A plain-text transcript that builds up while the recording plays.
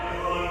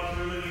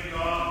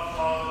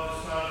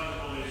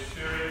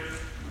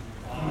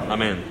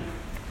Amen.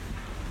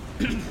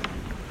 In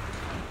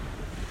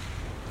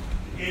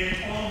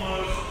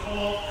almost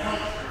all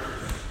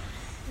cultures,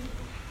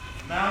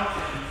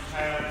 mountains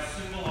have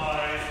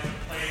symbolized the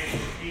place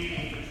of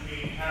meeting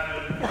between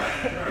heaven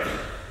and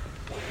earth.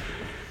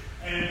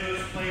 And in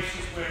those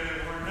places where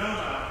there were no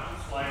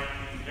mountains, like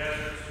the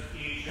deserts of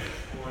Egypt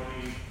or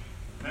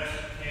the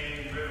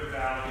Mesopotamian River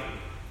Valley,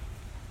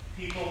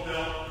 people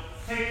built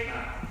fake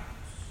mountains,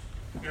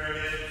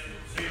 pyramids,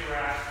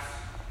 ziggurats,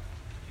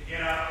 to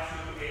get up to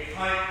a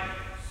high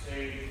place,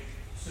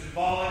 a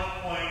symbolic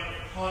point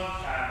of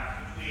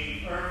contact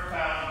between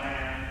earthbound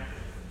man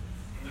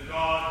and the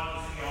God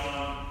who was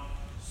beyond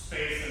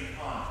space and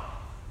time.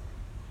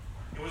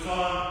 It was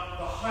on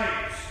the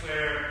heights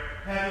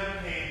where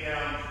heaven came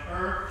down to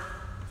earth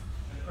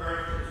and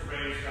earth was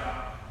raised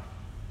up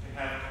to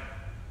heaven.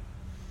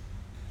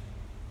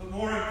 But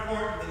more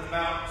important than the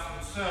mountains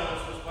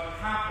themselves was what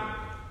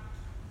happened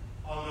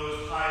on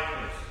those high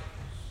places.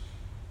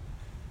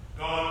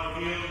 God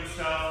revealed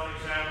himself, for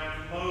example,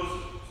 to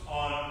Moses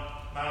on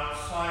Mount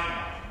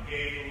Sinai and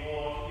gave the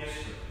law to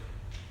Israel.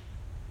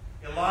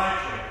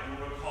 Elijah,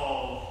 you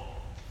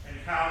recall,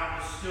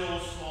 encountered the still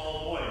small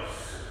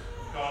voice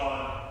of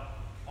God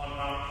on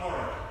Mount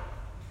Horeb.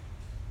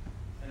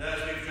 And as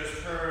we've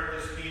just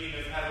heard, this meeting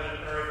of heaven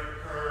and earth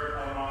occurred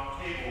on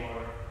Mount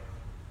Tabor,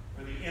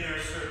 where the inner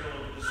circle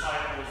of the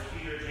disciples,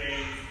 Peter,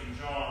 James, and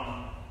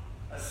John,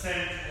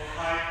 ascend to a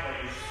high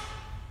place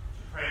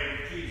to pray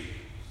with Jesus.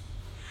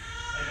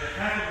 And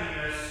the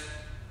heavenliness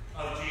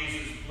of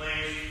Jesus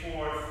blazed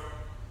forth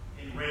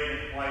in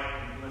radiant light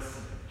and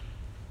glistening.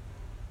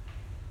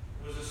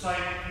 It was a sight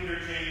that Peter,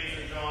 James,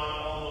 and John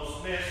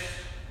almost missed.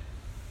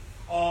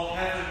 All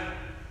heaven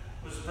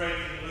was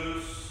breaking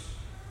loose,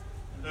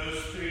 and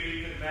those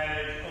three could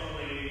manage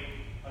only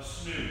a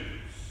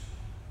snooze.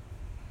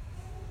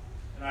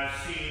 And I've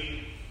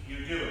seen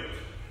you do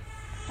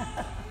it.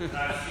 And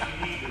I've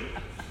seen me do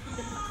it.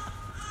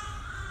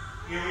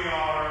 Here we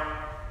are,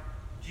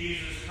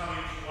 Jesus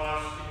coming to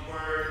us in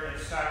word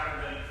and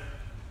sacrament,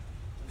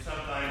 and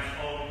sometimes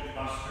all we can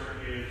muster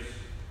is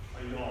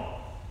a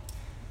yawn.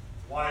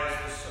 Why is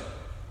this so?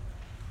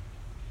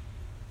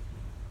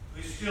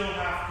 We still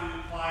have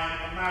to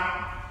climb a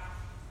mountain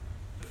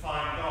to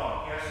find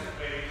God. Yes, in a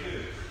way we do.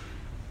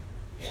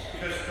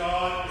 Because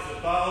God is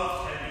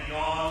above and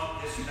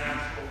beyond this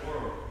natural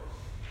world.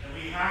 And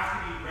we have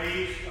to be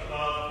raised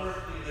above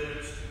earthly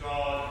limits to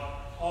God.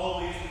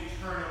 Always we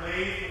turn away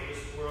from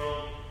this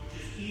world,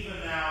 which is even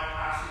now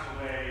passing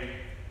away,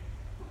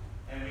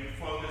 and we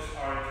focus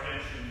our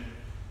attention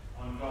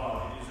on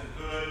God. It is a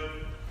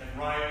good and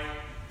right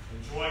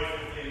and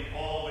joyful thing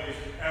always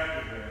and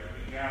everywhere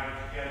to be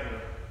gathered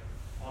together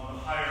on the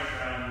higher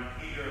ground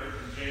with Peter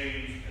and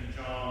James and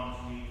John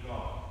to meet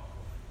God.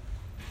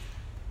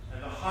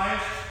 And the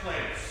highest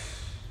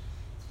place,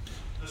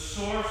 the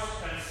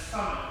source and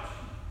summit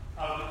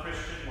of the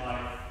Christian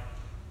life,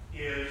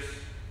 is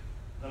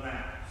the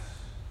Mass.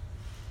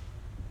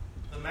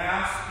 The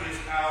Mass is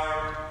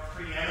our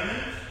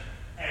preeminent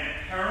and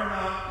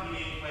paramount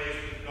meeting place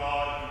with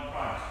God in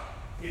Christ.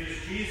 It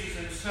is Jesus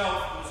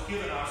himself who has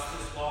given us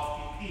this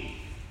lofty peak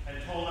and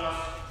told us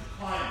to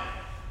climb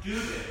it. Do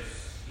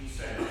this, he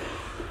said.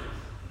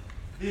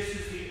 This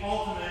is the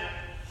ultimate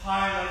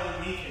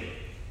high-level meeting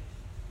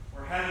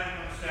where heaven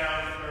comes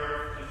down to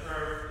earth and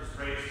earth is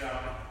raised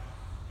up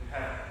to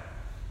heaven.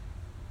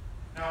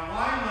 Now,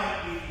 why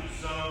might we be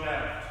zoned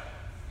out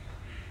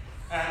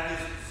at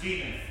this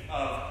zenith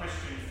of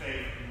Christian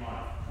faith and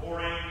life?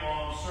 Boring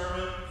long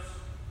sermons,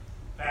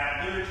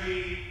 bad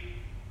liturgy,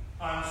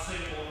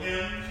 unsingable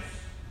hymns?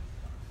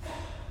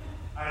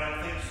 I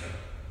don't think so.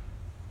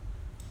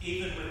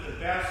 Even with the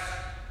best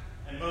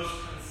and most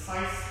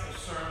concise of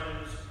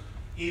sermons,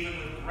 even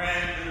with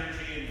grand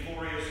liturgy and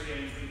glorious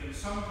hymns, we can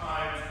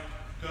sometimes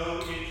go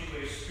into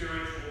a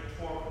spiritual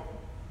torpor.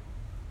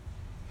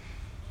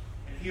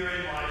 And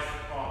herein lies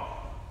the problem.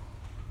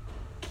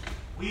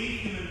 We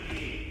human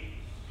beings,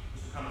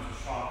 this comes as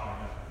a shock,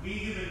 I know, we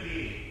human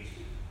beings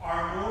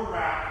are more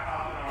wrapped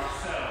up in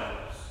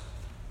ourselves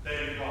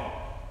than in God.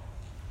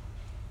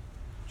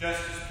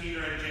 Just as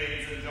Peter and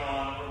James and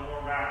John were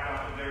more wrapped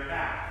up in their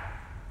nap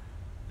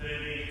than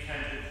in being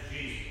attentive to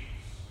Jesus.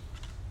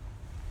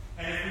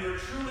 And if we are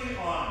truly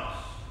honest,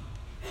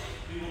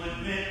 we will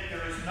admit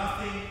there is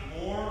nothing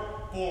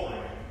more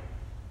boring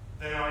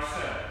than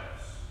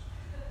ourselves.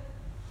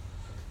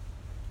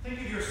 Think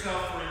of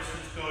yourself, for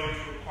instance, going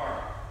to a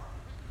party.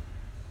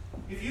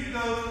 If you go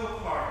to a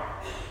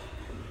party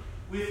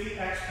with the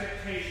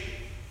expectation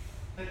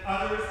that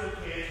others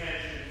will pay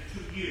attention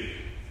to you,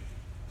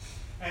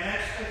 and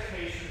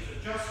expectations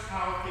of just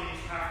how things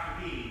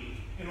have to be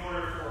in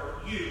order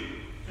for you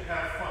to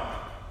have fun,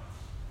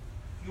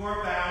 you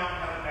are bound to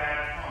have a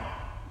bad time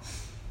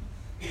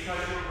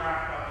because you're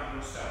wrapped up in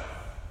yourself.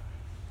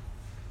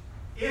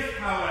 If,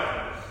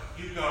 however,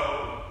 you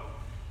go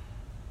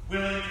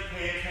willing to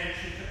pay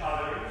attention to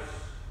others,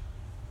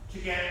 to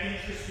get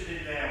interested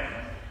in them,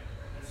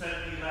 and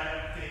simply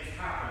let things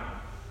happen,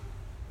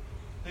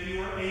 then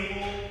you are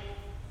able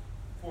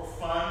for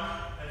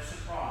fun and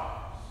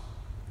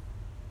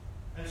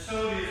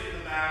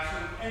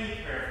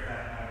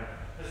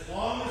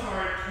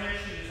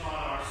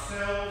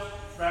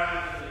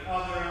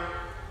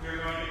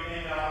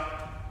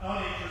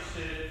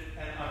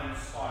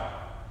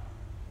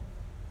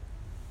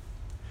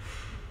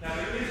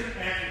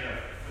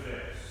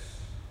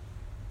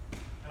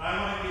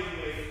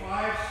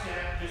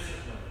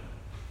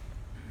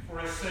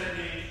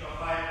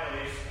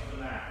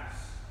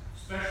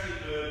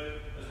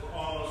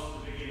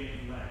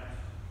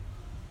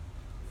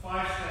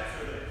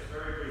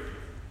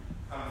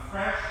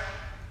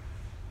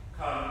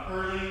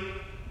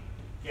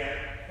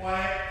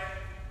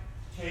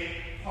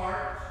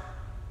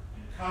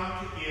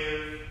to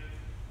give,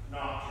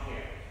 not to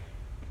get.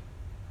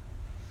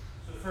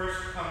 So first,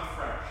 come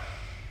fresh.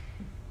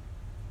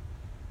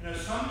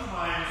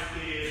 Sometimes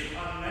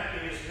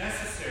it is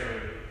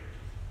necessary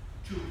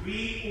to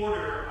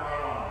reorder our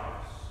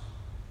lives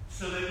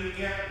so that we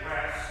get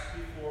rest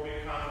before we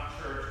come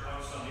to church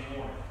on Sunday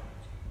morning.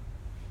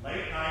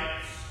 Late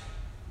nights,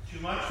 too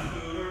much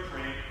food or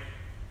drink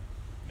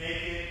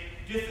make it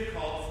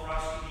difficult for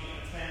us to be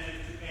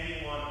attentive to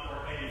anyone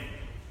or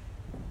anything.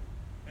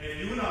 And if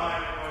you and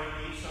I are going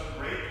to meet some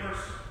great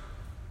person,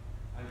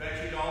 I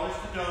bet you dollars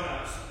to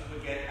donuts that we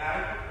would get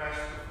adequate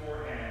rest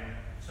beforehand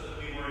so that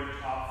we were in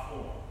top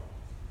form.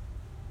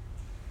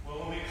 Well,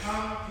 when we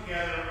come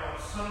together on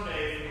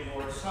Sunday for the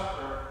Lord's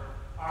Supper,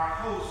 our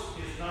host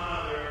is none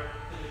other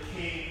than the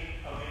King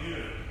of the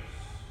universe.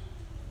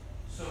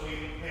 So we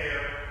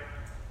prepare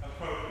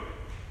appropriately.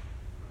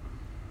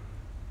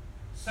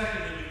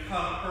 Secondly, we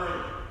come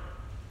early.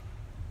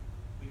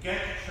 We get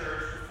to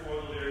church before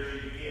the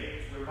liturgy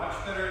begins. We're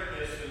much better at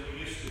this than we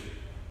used to be.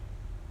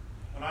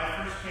 When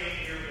I first came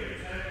here, we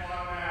had 10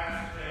 o'clock Mass,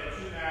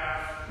 10:02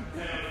 Mass,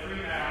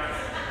 10:03 Mass,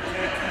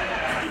 10:10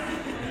 Mass,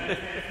 and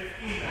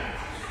 10:15 Mass.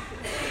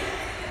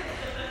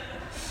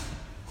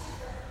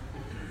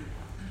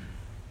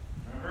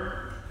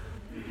 Remember?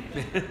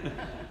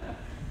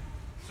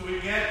 So we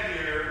get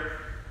here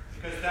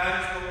because that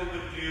is what we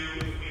would do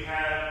if we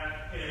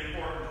had an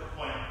important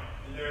appointment.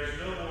 And there is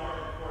no more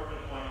important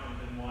appointment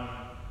than one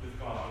with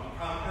God. We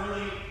come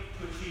early to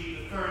achieve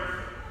the third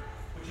thing,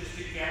 which is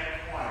to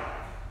get quiet.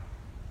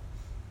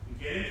 We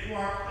get into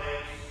our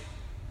place,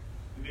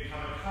 we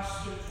become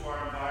accustomed to our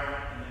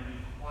environment, and then we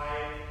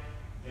quiet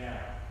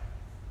down.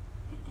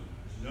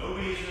 There's no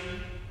reason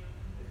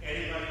that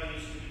anybody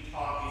needs to be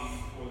talking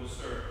before the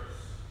service.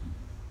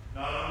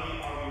 Not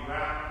only are we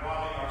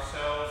robbing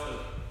ourselves of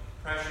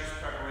precious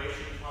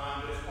preparation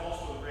time, but it's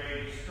also a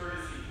great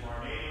discourtesy to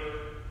our neighbor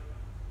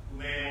who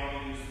may want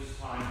to use this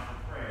time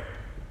for prayer.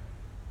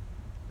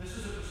 This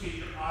is a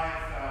procedure I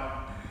have found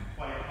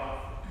quite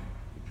helpful.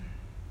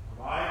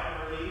 Arrive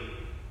early,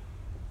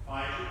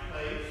 find your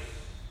place,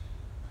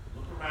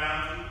 look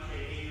around you,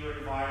 take in your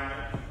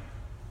environment,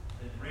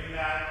 then bring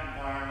that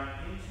environment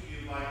into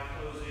you by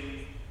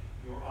closing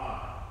your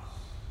eyes.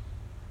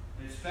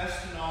 And it's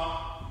best to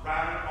not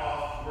rattle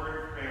off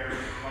word prayers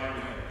right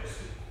away. Just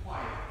be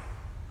quiet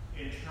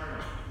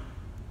internally.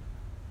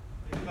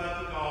 Think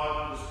about the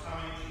God who is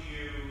coming to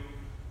you.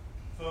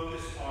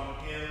 Focus on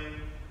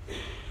Him,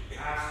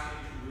 asking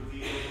to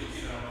reveal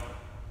Himself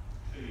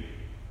to you.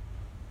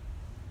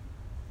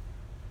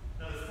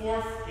 Now the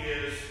fourth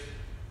is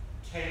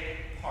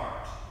take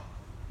part.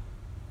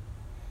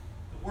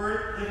 The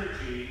word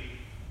liturgy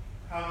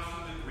comes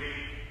from the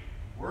Greek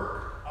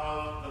work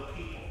of the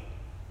people.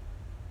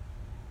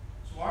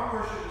 So our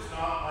worship is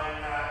not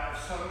like that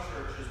of some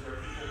churches where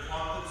people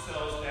plunk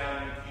themselves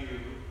down in a pew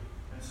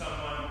and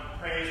someone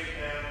prays at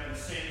them and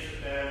sings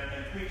at them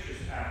and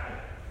preaches at them.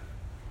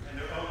 And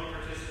their only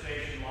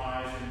participation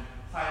lies in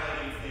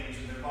highlighting things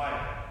in their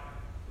Bible.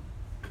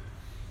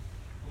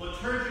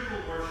 Liturgical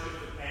worship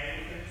of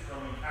Anglicans,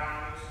 Roman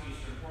Catholics,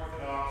 Eastern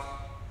Orthodox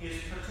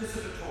is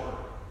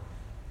participatory.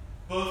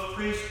 Both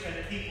priest and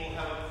people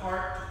have a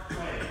part to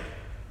play.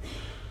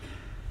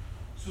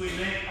 So we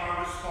make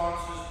our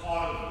responses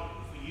audible.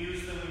 If we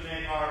use them, we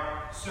make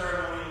our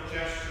ceremonial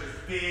gestures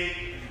big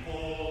and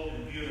bold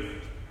and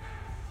beautiful.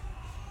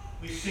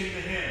 We sing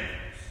the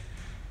hymns.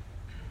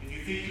 If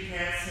you think you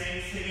can't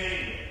sing, sing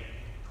anyway.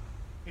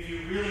 If you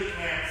really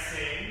can't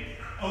sing,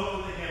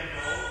 open the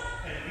hymnal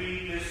and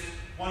read this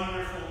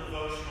wonderful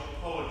devotional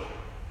poetry.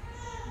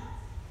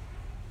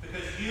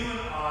 Because you and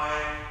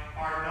I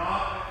are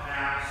not at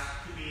Mass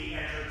to be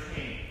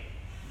entertained.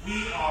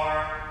 We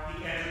are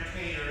the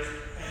entertainers,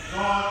 and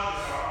God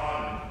is our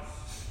audience.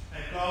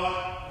 And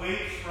God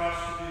waits for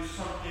us to do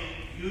something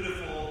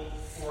beautiful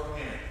for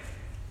Him.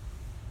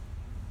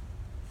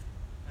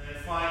 And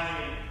then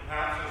finally,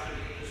 perhaps I should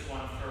put this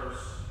one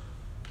first.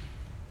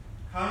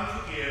 Come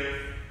to give,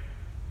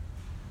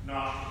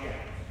 not to get.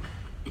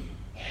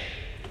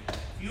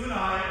 If you and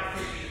I are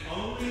thinking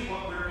only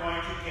what we're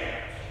going to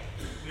get,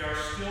 we are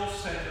still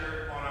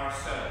centered on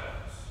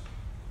ourselves.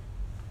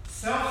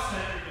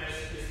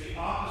 Self-centeredness is the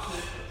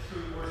opposite of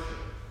true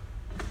worship.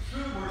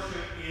 True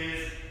worship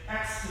is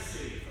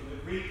ecstasy, from the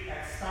Greek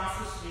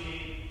ekstasis,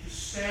 meaning to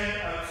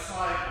stand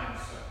outside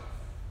oneself.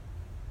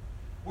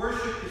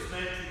 Worship is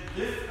meant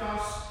to lift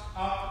us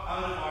up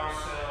out of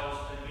ourselves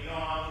and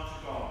beyond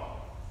to God.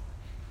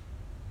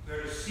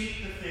 We're to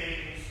seek the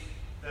things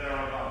that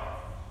are above.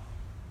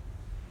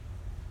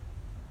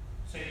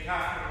 St.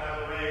 Catherine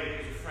Labouré,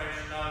 who was a French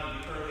nun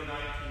in the early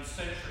 19th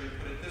century,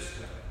 put it this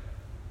way.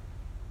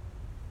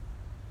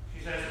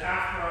 She says,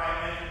 after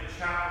I enter the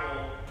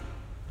chapel,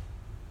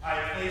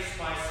 I place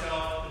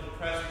myself in the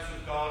presence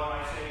of God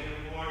and I say to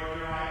Him, Lord,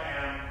 here I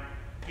am,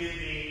 give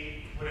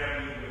me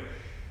whatever you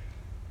wish.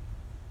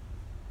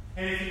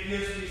 And if He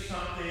gives me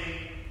something,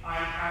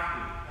 I'm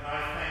happy and I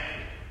thank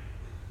Him.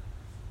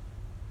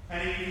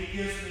 And if He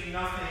gives me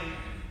nothing,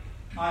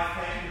 I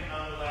thank Him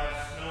nonetheless,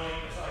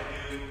 knowing as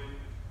I do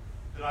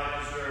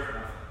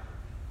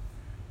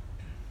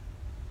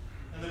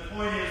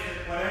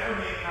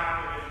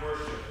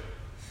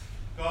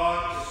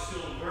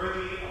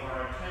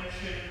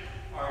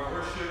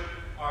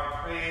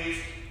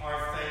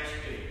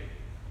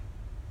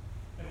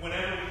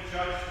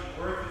judge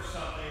the worth of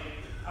something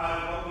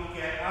out of what we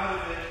get out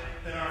of it,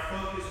 then our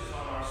focus is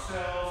on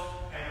ourselves,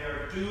 and we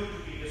are doomed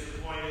to be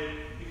disappointed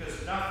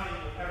because nothing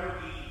will ever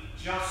be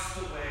just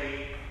the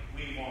way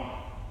we want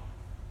it.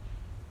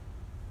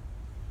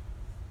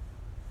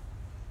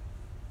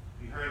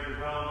 We heard the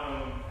well